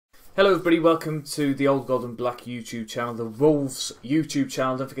Hello everybody, welcome to the Old Gold and Black YouTube channel, the Wolves YouTube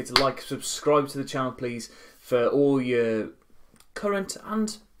channel. Don't forget to like, subscribe to the channel please for all your current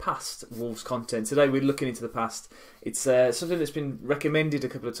and past Wolves content. Today we're looking into the past. It's something that's been recommended a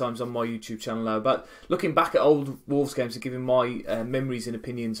couple of times on my YouTube channel now, about looking back at old Wolves games and giving my memories and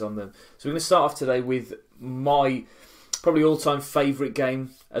opinions on them. So we're going to start off today with my probably all-time favourite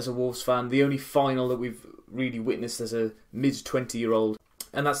game as a Wolves fan, the only final that we've really witnessed as a mid-20-year-old.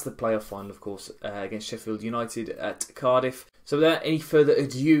 And that's the playoff final, of course, against Sheffield United at Cardiff. So without any further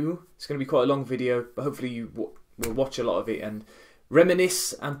ado, it's going to be quite a long video, but hopefully you will watch a lot of it and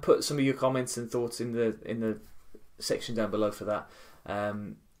reminisce and put some of your comments and thoughts in the section down below for that.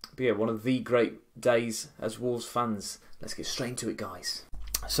 But yeah, one of the great days as Wolves fans. Let's get straight into it, guys.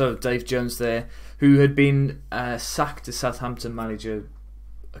 So Dave Jones there, who had been sacked as Southampton manager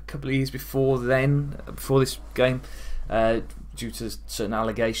a couple of years before this game. Due to certain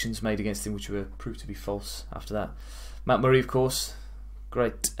allegations made against him, which were proved to be false after that. Matt Murray, of course,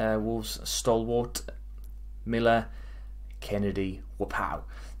 great Wolves stalwart. Miller, Kennedy, Wapow.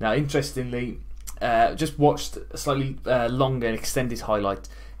 Now, interestingly, just watched a slightly longer and extended highlight.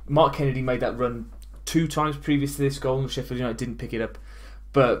 Mark Kennedy made that run 2 times previous to this goal, and Sheffield United didn't pick it up.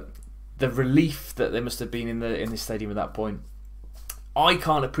 But the relief that there must have been in the stadium at that point, I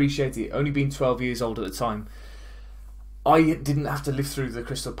can't appreciate it. Only being 12 years old at the time, I didn't have to live through the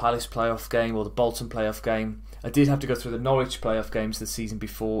Crystal Palace playoff game or the Bolton playoff game. I did have to go through the Norwich playoff games the season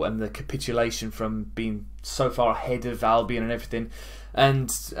before, and the capitulation from being so far ahead of Albion and everything,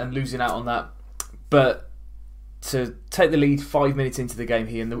 and losing out on that. But to take the lead 5 minutes into the game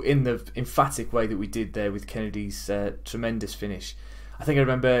here, in the emphatic way that we did there with Kennedy's tremendous finish, I think I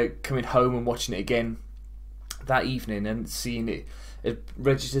remember coming home and watching it again that evening and seeing it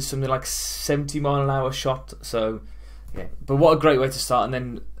registered something like 70-mile-an-hour shot. So. Yeah, but what a great way to start.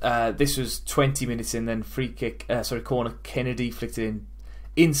 And then this was 20 minutes in, then corner, Kennedy flicked it in,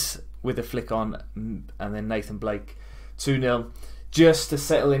 Ince with a flick on, and then Nathan Blake 2-0, just to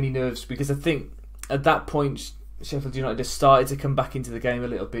settle any nerves, because I think at that point Sheffield United had started to come back into the game a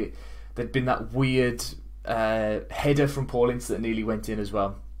little bit. There'd been that weird header from Paul Ince that nearly went in as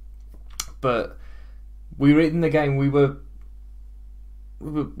well. But we were in the game, we were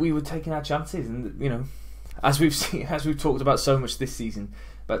taking our chances, and you know, as we've talked about so much this season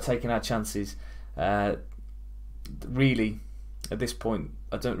about taking our chances, really at this point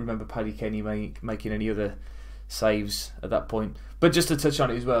I don't remember Paddy Kenny making any other saves at that point. But just to touch on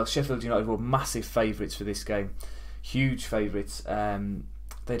it as well, Sheffield United were massive favourites for this game, huge favourites.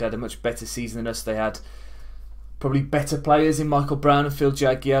 They'd had a much better season than us. They had probably better players in Michael Brown and Phil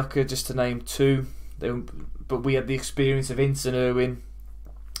Jagielka, just to name 2. But we had the experience of Ince and Irwin.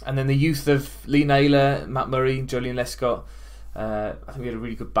 And then the youth of Lee Naylor, Matt Murray, Julian Lescott. I think we had a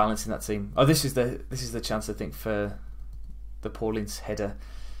really good balance in that team. Oh, this is the chance, I think, for the Paul Ince header.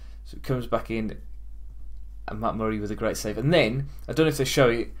 So it comes back in, and Matt Murray with a great save. And then, I don't know if they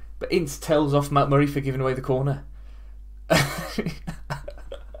show it, but Ince tells off Matt Murray for giving away the corner.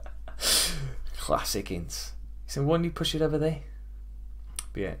 Classic Ince. He said, "Why don't you push it over there?"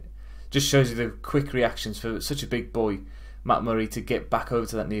 But yeah, just shows you the quick reactions for such a big boy, Matt Murray, to get back over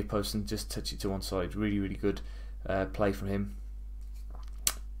to that near post and just touch it to one side. Really, really good play from him.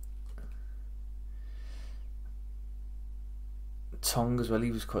 Tong as well, he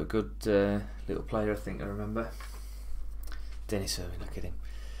was quite a good little player, I think I remember. Dennis Irwin, look at him.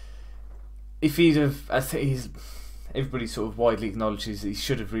 If he'd have, I think everybody sort of widely acknowledges that he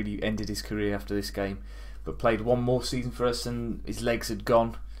should have really ended his career after this game, but played one more season for us and his legs had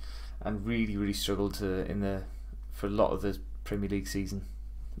gone, and really, really struggled for a lot of the Premier League season.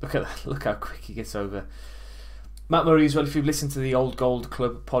 Look at that, look how quick he gets over. Matt Murray as well, if you've listened to the Old Gold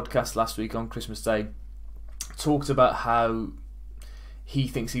Club podcast last week on Christmas Day, talked about how he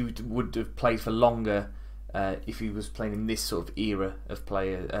thinks he would have played for longer if he was playing in this sort of era of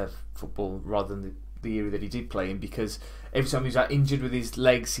football rather than the era that he did play in, because every time he was out injured with his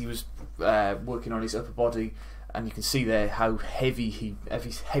legs, he was working on his upper body, and you can see there how heavy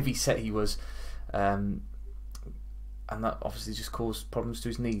set he was. And that obviously just caused problems to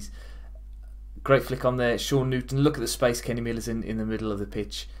his knees. Great flick on there, Sean Newton. Look at the space Kenny Miller's in the middle of the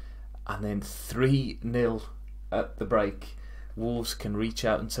pitch. And then 3-0 at the break. Wolves can reach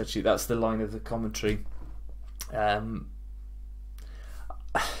out and touch it. That's the line of the commentary.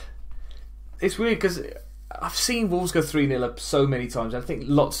 It's weird because I've seen Wolves go 3-0 up so many times. I think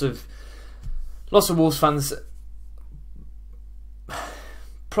lots of Wolves fans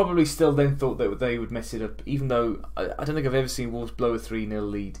probably still then thought that they would mess it up, even though I don't think I've ever seen Wolves blow a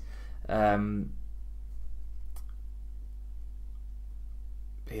 3-0 lead.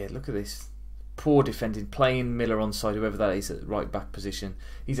 Yeah, look at this. Poor defending, playing Miller onside, whoever that is at the right back position.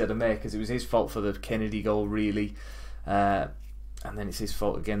 He's had a mare because it was his fault for the Kennedy goal, really. And then it's his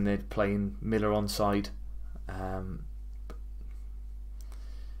fault again, they're playing Miller onside.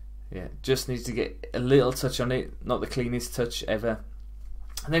 Yeah, just needs to get a little touch on it, not the cleanest touch ever.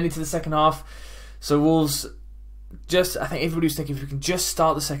 And then into the second half. So Wolves, I think everybody was thinking if we can just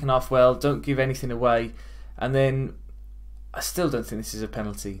start the second half well, don't give anything away. And then I still don't think this is a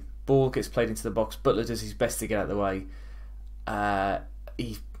penalty. Ball gets played into the box. Butler does his best to get out of the way.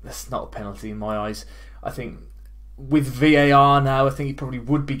 That's not a penalty in my eyes. I think with VAR now, I think he probably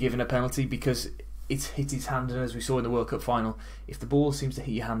would be given a penalty because it's hit his hand, and as we saw in the World Cup final, if the ball seems to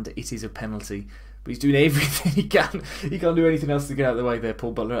hit your hand, it is a penalty. But he's doing everything he can. He can't do anything else to get out of the way there,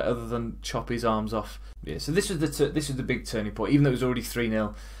 Paul Butler, other than chop his arms off. Yeah. So this was the big turning point. Even though it was already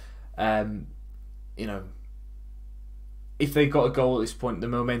 3-0, you know, if they got a goal at this point, the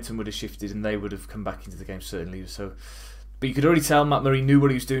momentum would have shifted and they would have come back into the game, certainly. So, but you could already tell Matt Murray knew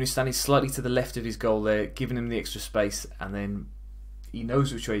what he was doing. He's standing slightly to the left of his goal there, giving him the extra space, and then he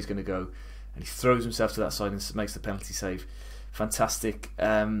knows which way he's going to go, and he throws himself to that side and makes the penalty save. Fantastic.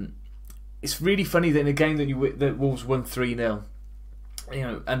 It's really funny that in a game that Wolves won 3-0, you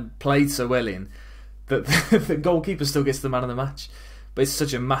know, and played so well in, that the goalkeeper still gets the man of the match. But it's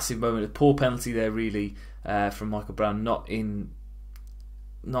such a massive moment. A poor penalty there, really, from Michael Brown. Not enough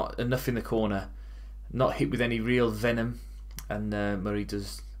in the corner, not hit with any real venom, and Murray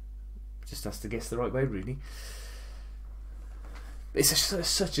just has to guess the right way, really. It's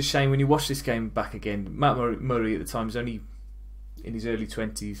such a shame when you watch this game back again. Matt Murray at the time was only in his early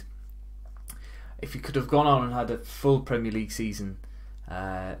 20s. If he could have gone on and had a full Premier League season,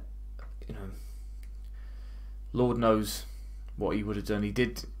 you know, Lord knows what he would have done. He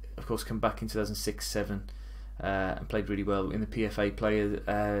did, of course, come back in 2006-07 and played really well in the PFA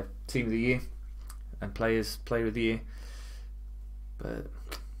Player Team of the Year and Player of the Year. But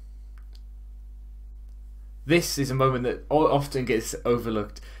this is a moment that often gets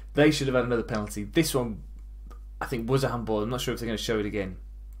overlooked. They should have had another penalty. This one, I think, was a handball. I'm not sure if they're going to show it again.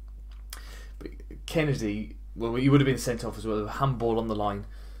 But Kennedy, well, he would have been sent off as well. A handball on the line.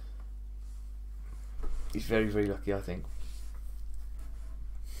 He's very, very lucky, I think.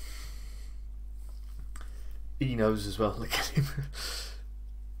 He knows as well. Look at him.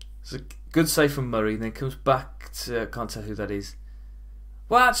 It's a good save from Murray, and then comes back to, I can't tell who that is.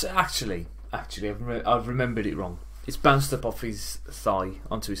 Well, actually, I've remembered it wrong. It's bounced up off his thigh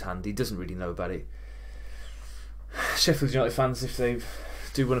onto his hand. He doesn't really know about it. Sheffield United fans, if they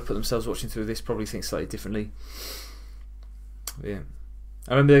do want to put themselves watching through this, probably think slightly differently. Yeah,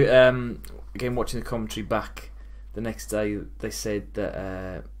 I remember again watching the commentary back the next day. They said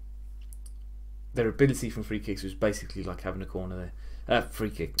that their ability from free kicks was basically like having a corner there. Free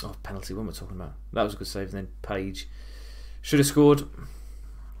kick, penalty. What am I talking about? That was a good save. And then Page should have scored.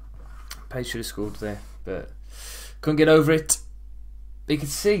 Page should have scored there, but couldn't get over it. But you could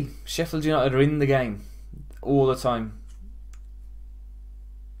see Sheffield United are in the game all the time.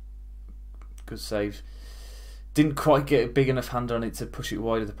 Good save. Didn't quite get a big enough hand on it to push it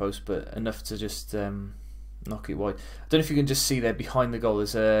wide of the post, but enough to just knock it wide. I don't know if you can just see there behind the goal.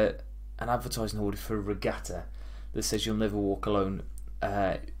 There's an advertising order for a regatta that says "You'll never walk alone."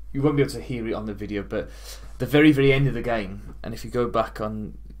 You won't be able to hear it on the video, but the very, very end of the game, and if you go back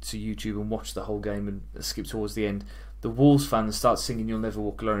on to YouTube and watch the whole game and skip towards the end, the Wolves fans start singing "You'll Never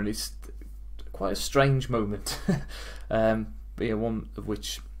Walk Alone." It's quite a strange moment, but yeah, one of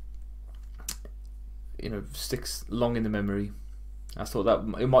which, you know, sticks long in the memory. I thought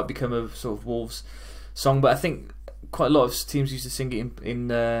that it might become a sort of Wolves song, but I think quite a lot of teams used to sing it in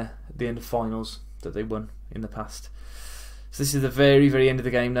the end of finals that they won in the past. So this is the very, very end of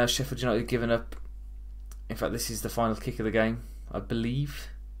the game now. Sheffield United have given up. In fact, this is the final kick of the game, I believe.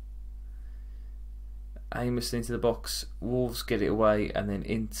 Amos into the box. Wolves get it away, and then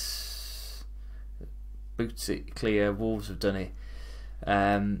Ince boots it clear. Wolves have done it.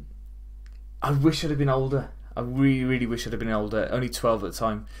 I wish I'd have been older. I really, really wish I'd have been older. Only 12 at the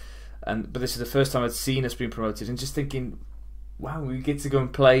time, but this is the first time I'd seen us being promoted, and just thinking, wow, we get to go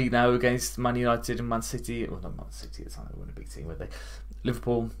and play now against Man United and Man City. Well, not Man City at the time; they weren't a big team, were they?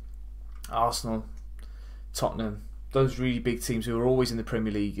 Liverpool, Arsenal, Tottenham. Those really big teams who are always in the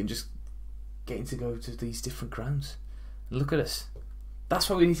Premier League, and just getting to go to these different grounds. And look at us. That's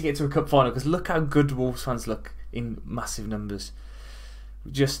why we need to get to a cup final, because look how good Wolves fans look in massive numbers.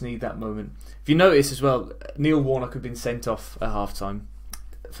 We just need that moment. If you notice as well, Neil Warnock had been sent off at half-time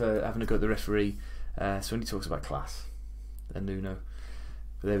for having a go at the referee. So when he talks about class and Nuno.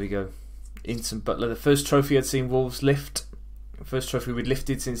 But there we go. Ince and Butler, the first trophy I'd seen Wolves lift First trophy we'd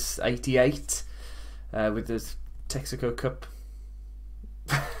lifted since '88 with the Texaco Cup.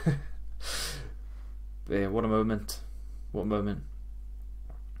 Yeah, what a moment! What a moment!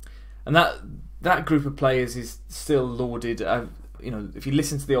 And that group of players is still lauded. You know, if you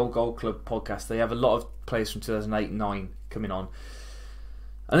listen to the Old Gold Club podcast, they have a lot of players from 2008 and 9 coming on,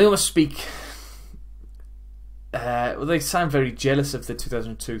 and they almost speak. Well, they sound very jealous of the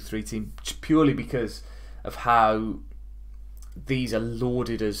 2002-3 team purely because of how these are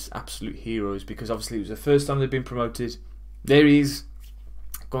lauded as absolute heroes. Because obviously it was the first time they've been promoted. There he is,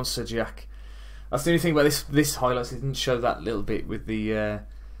 Gonza Jack. That's the only thing about this highlights. It didn't show that little bit with the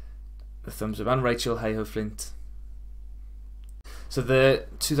thumbs up, and Rachel Hayhoe Flint. So the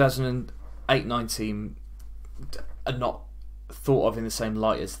 2008-9 team are not thought of in the same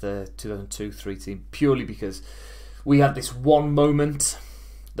light as the 2002-3 team, purely because we had this one moment,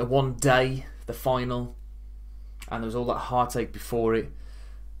 the one day, the final, and there was all that heartache before it,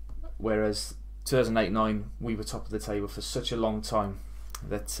 whereas 2008-9 we were top of the table for such a long time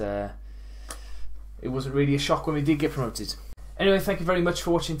that it wasn't really a shock when we did get promoted. Anyway, thank you very much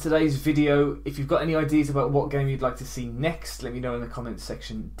for watching today's video. If you've got any ideas about what game you'd like to see next, let me know in the comments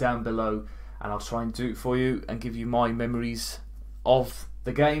section down below, and I'll try and do it for you and give you my memories of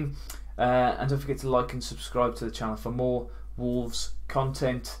the game. And don't forget to like and subscribe to the channel for more Wolves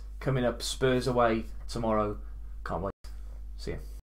content coming up. Spurs away tomorrow. Can't wait. See ya.